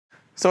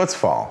So it's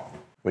fall,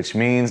 which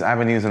means I've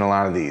been using a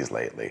lot of these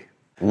lately.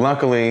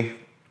 Luckily,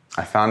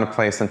 I found a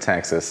place in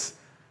Texas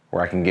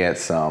where I can get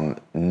some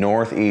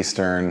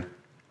Northeastern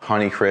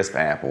Honeycrisp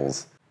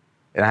apples.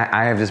 And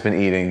I have just been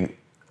eating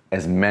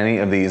as many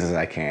of these as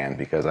I can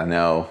because I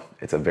know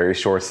it's a very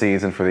short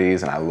season for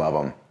these and I love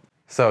them.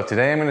 So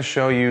today I'm gonna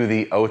show you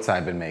the oats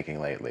I've been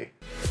making lately.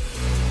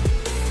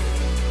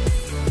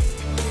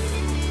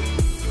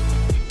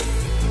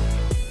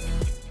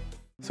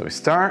 So we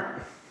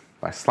start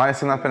by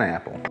slicing up an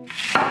apple.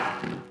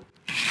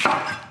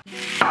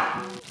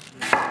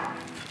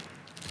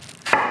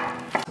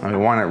 And we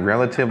want it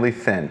relatively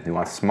thin. We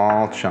want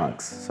small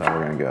chunks. So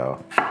we're gonna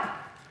go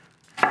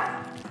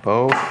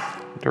both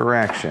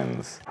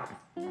directions.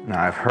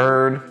 Now I've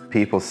heard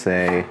people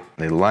say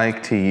they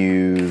like to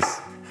use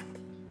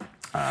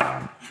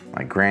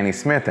like Granny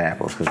Smith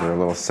apples because they're a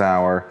little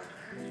sour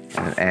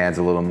and it adds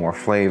a little more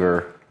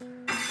flavor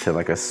to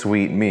like a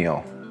sweet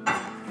meal.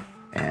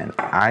 And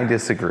I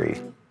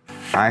disagree.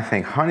 I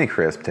think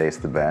Honeycrisp tastes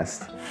the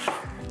best.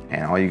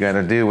 And all you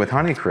gotta do with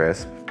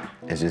Honeycrisp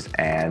is just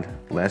add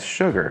less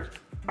sugar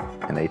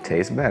and they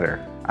taste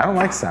better. I don't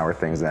like sour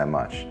things that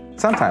much.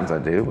 Sometimes I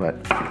do, but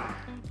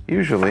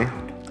usually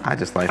I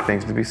just like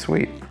things to be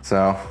sweet.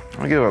 So I'm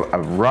gonna give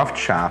a rough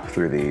chop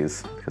through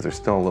these because they're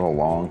still a little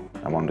long.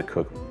 I want them to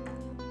cook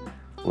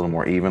a little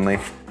more evenly.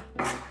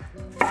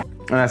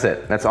 And that's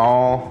it. That's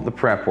all the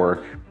prep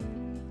work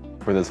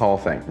for this whole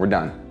thing. We're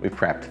done. We've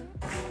prepped.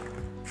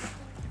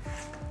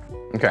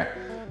 Okay,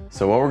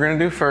 so what we're gonna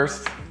do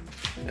first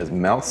is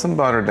melt some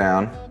butter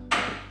down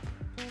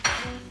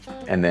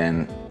and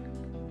then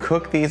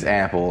cook these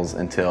apples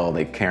until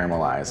they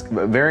caramelize.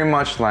 Very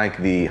much like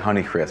the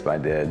Honeycrisp I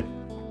did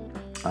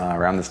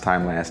around this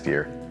time last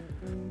year.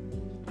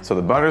 So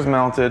the butter's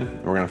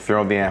melted, we're gonna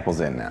throw the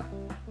apples in now.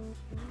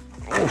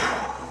 Oof.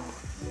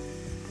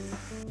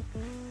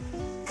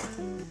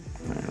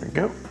 There we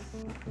go.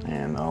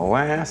 And the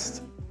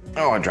last,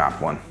 oh, I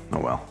dropped one, oh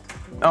well.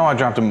 Oh, I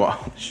dropped them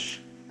all.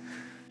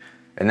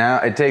 And now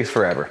it takes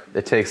forever.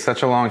 It takes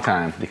such a long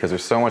time because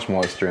there's so much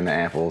moisture in the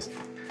apples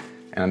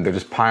and they're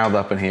just piled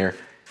up in here.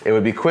 It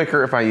would be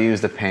quicker if I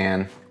used a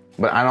pan,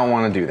 but I don't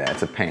want to do that.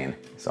 It's a pain.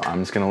 So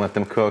I'm just gonna let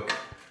them cook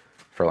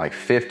for like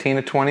 15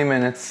 to 20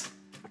 minutes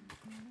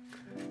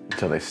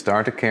until they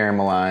start to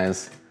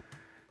caramelize,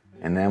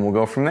 and then we'll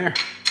go from there.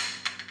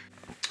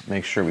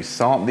 Make sure we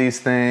salt these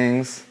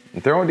things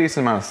and throw a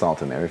decent amount of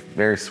salt in there. It's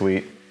very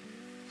sweet.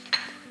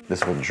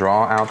 This will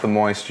draw out the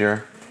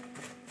moisture,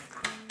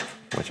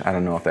 which I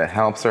don't know if that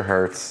helps or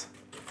hurts,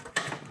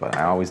 but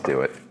I always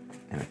do it,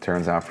 and it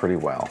turns out pretty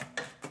well.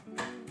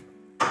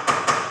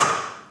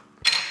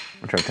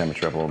 I'll turn the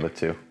temperature up a little bit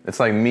too.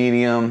 It's like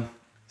medium,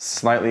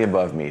 slightly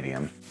above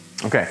medium.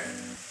 Okay,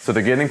 so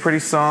they're getting pretty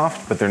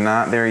soft, but they're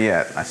not there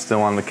yet. I still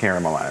want them to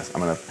caramelize. I'm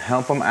gonna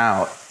help them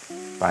out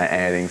by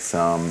adding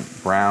some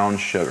brown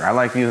sugar. I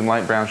like using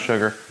light brown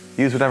sugar.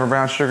 Use whatever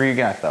brown sugar you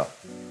got though.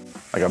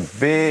 Like a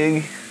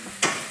big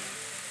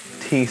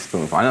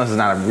teaspoonful. I know this is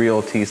not a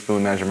real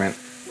teaspoon measurement,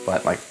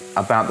 but like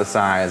about the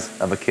size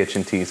of a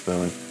kitchen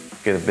teaspoon.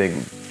 Get a big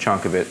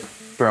chunk of it,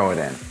 throw it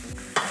in.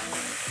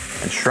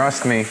 And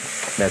trust me,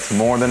 that's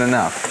more than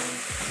enough.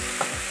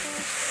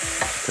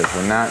 Because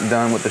we're not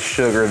done with the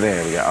sugar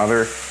there. We got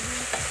other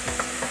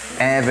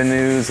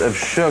avenues of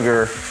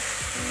sugar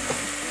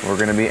we're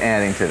gonna be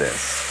adding to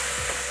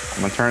this.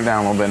 I'm gonna turn it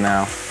down a little bit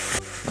now.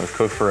 Let it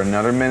cook for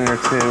another minute or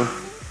two,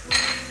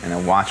 and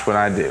then watch what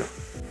I do.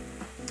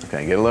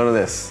 Okay, get a load of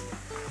this.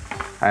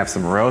 I have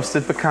some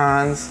roasted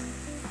pecans,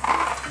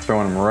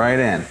 throwing them right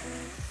in.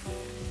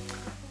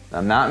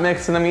 I'm not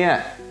mixing them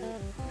yet,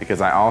 because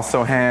I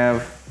also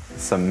have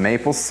some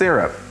maple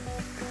syrup.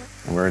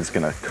 And we're just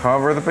gonna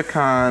cover the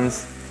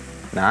pecans,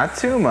 not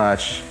too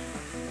much,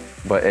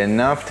 but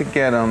enough to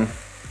get them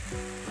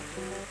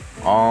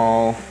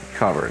all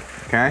covered,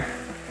 okay?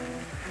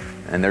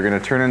 And they're gonna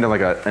turn into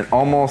like an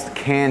almost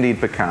candied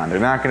pecan. They're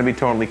not gonna be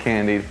totally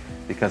candied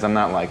because I'm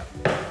not like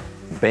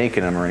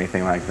baking them or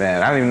anything like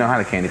that. I don't even know how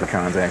to candy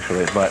pecans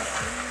actually, but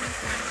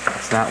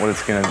it's not what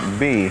it's gonna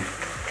be.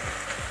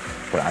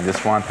 But I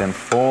just want them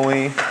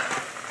fully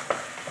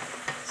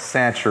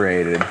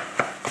saturated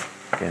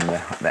in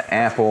the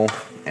apple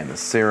and the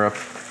syrup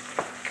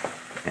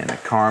and the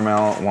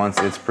caramel once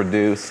it's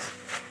produced.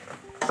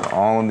 So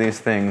all of these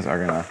things are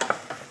gonna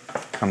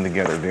come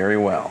together very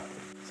well.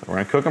 So we're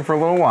gonna cook them for a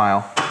little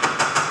while.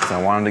 So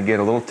I want them to get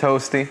a little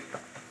toasty,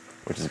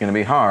 which is gonna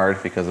be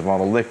hard because of all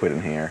the liquid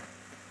in here,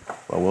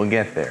 but we'll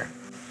get there.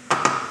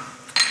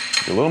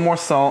 Do a little more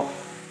salt.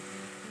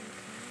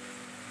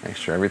 Make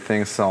sure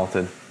everything's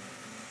salted.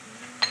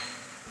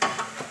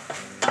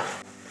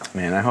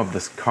 Man, I hope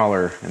this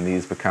color in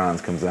these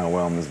pecans comes out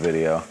well in this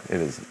video.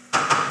 It is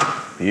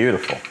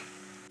beautiful.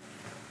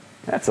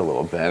 That's a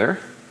little better.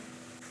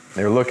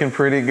 They're looking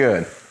pretty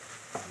good.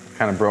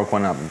 Kind of broke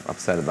one up. I'm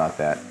upset about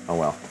that. Oh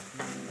well.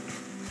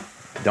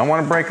 Don't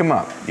want to break them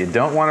up. You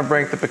don't want to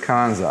break the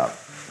pecans up.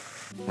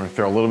 We're gonna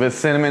throw a little bit of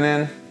cinnamon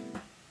in.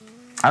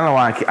 I don't know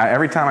why,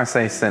 every time I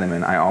say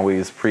cinnamon, I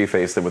always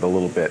preface it with a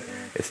little bit.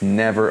 It's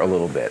never a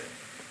little bit.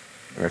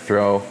 We're gonna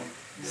throw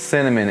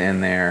cinnamon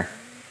in there.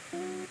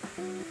 And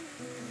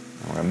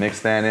we're gonna mix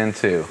that in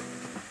too.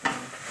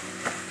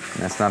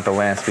 And that's not the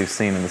last we've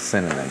seen of the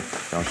cinnamon,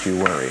 don't you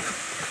worry.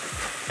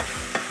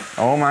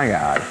 Oh my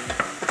God.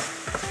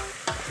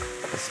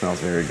 It smells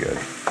very good.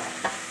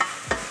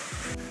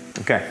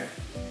 Okay,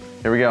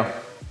 here we go.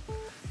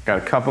 Got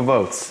a cup of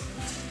oats.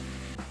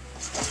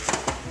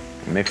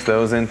 Mix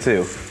those in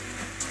too.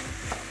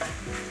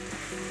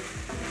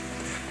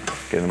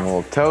 Get them a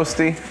little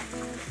toasty.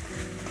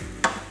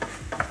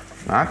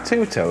 Not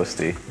too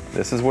toasty.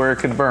 This is where it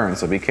could burn,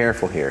 so be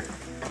careful here.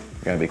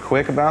 You gotta be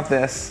quick about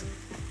this.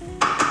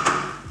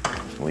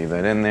 Just leave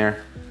that in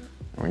there.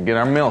 We're gonna get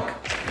our milk.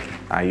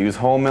 I use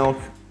whole milk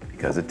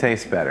because it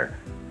tastes better.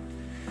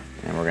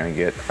 And we're gonna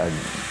get a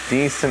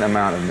decent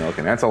amount of milk,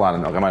 and that's a lot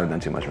of milk. I might have done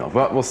too much milk,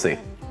 but we'll see.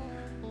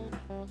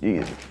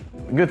 The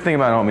good thing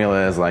about oatmeal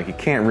is like you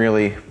can't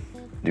really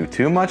do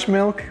too much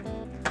milk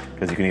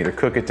because you can either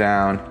cook it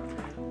down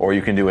or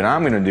you can do what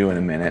I'm gonna do in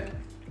a minute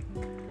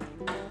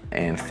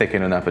and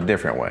thicken it up a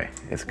different way.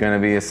 It's gonna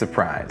be a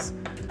surprise.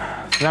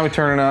 So now we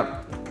turn it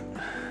up,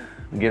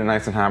 we get it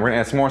nice and hot. We're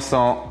gonna add some more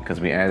salt because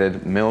we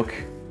added milk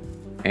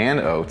and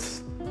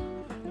oats.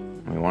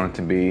 We want it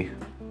to be,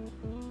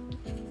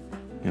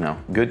 you know,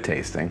 good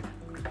tasting,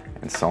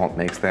 and salt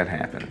makes that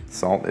happen.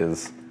 Salt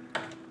is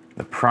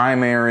the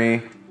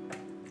primary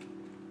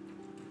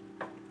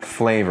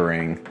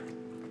flavoring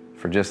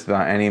for just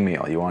about any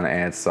meal. You want to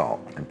add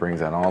salt. It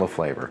brings out all the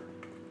flavor.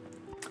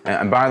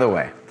 And by the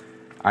way,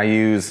 I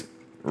use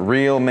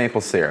real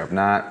maple syrup,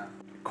 not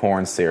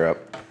corn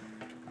syrup.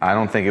 I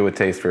don't think it would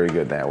taste very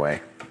good that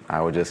way.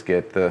 I would just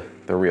get the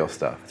real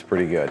stuff. It's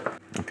pretty good.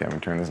 Okay, I'm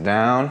gonna turn this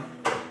down.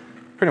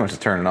 Pretty much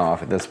just turn it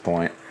off at this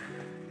point.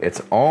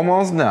 It's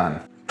almost done.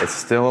 It's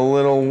still a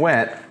little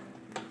wet,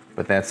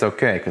 but that's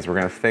okay because we're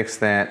gonna fix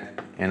that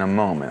in a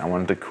moment. I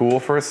want it to cool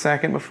for a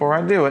second before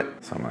I do it.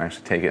 So I'm gonna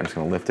actually take it, I'm just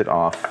gonna lift it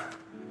off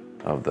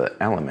of the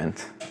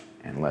element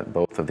and let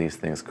both of these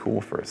things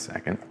cool for a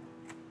second.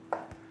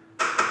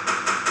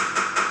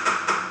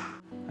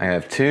 I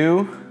have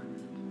 2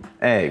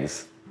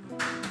 eggs.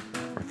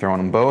 We're throwing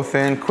them both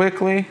in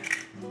quickly,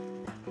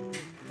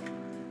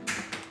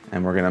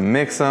 and we're gonna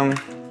mix them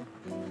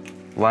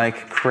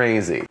like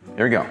crazy.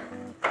 Here we go.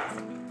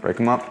 Break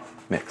them up,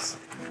 mix.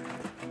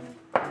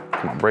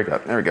 Come on, break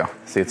up, there we go.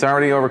 See, it's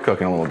already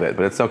overcooking a little bit,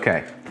 but it's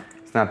okay.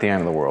 It's not the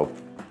end of the world.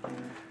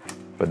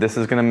 But this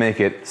is gonna make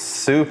it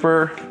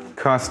super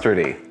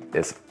custardy.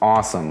 It's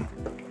awesome.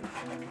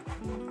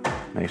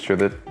 Make sure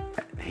that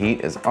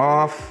heat is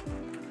off,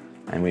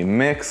 and we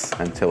mix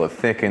until it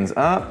thickens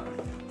up.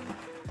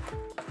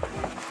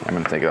 I'm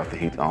gonna take it off the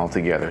heat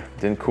altogether.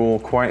 Didn't cool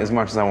quite as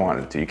much as I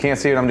wanted it to. You can't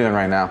see what I'm doing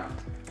right now,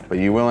 but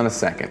you will in a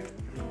second.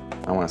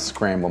 I wanna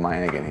scramble my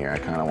egg in here. I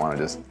kinda wanna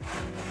just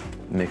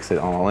mix it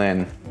all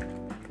in.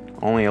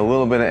 Only a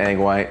little bit of egg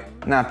white,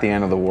 not the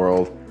end of the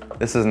world.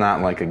 This is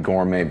not like a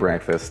gourmet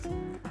breakfast.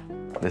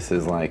 This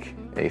is like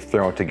a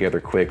throw it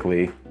together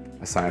quickly,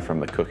 aside from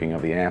the cooking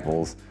of the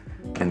apples,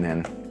 and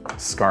then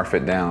scarf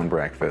it down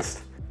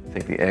breakfast. I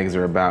think the eggs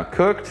are about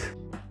cooked.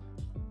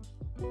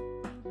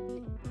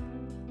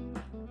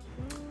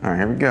 All right,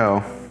 here we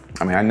go.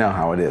 I mean, I know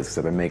how it is because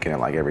I've been making it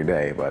like every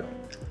day, but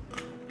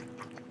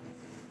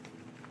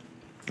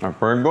that's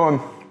pretty good.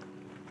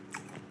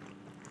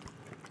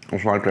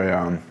 It's like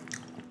a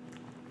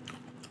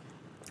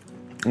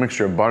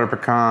mixture of butter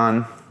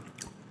pecan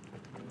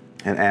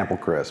and apple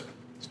crisp.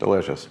 It's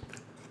delicious.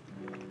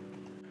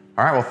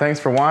 All right, well, thanks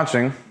for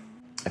watching.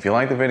 If you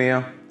like the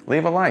video,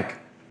 leave a like.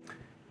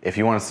 If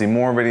you want to see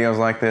more videos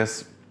like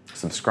this,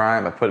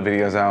 subscribe. I put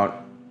videos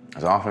out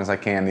as often as I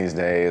can these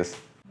days.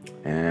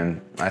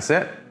 And that's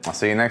it. I'll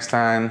see you next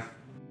time.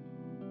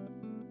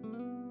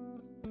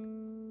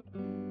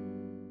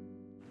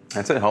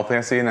 That's it. Hopefully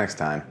I see you next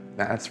time.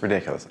 That's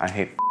ridiculous. I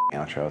hate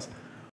outros.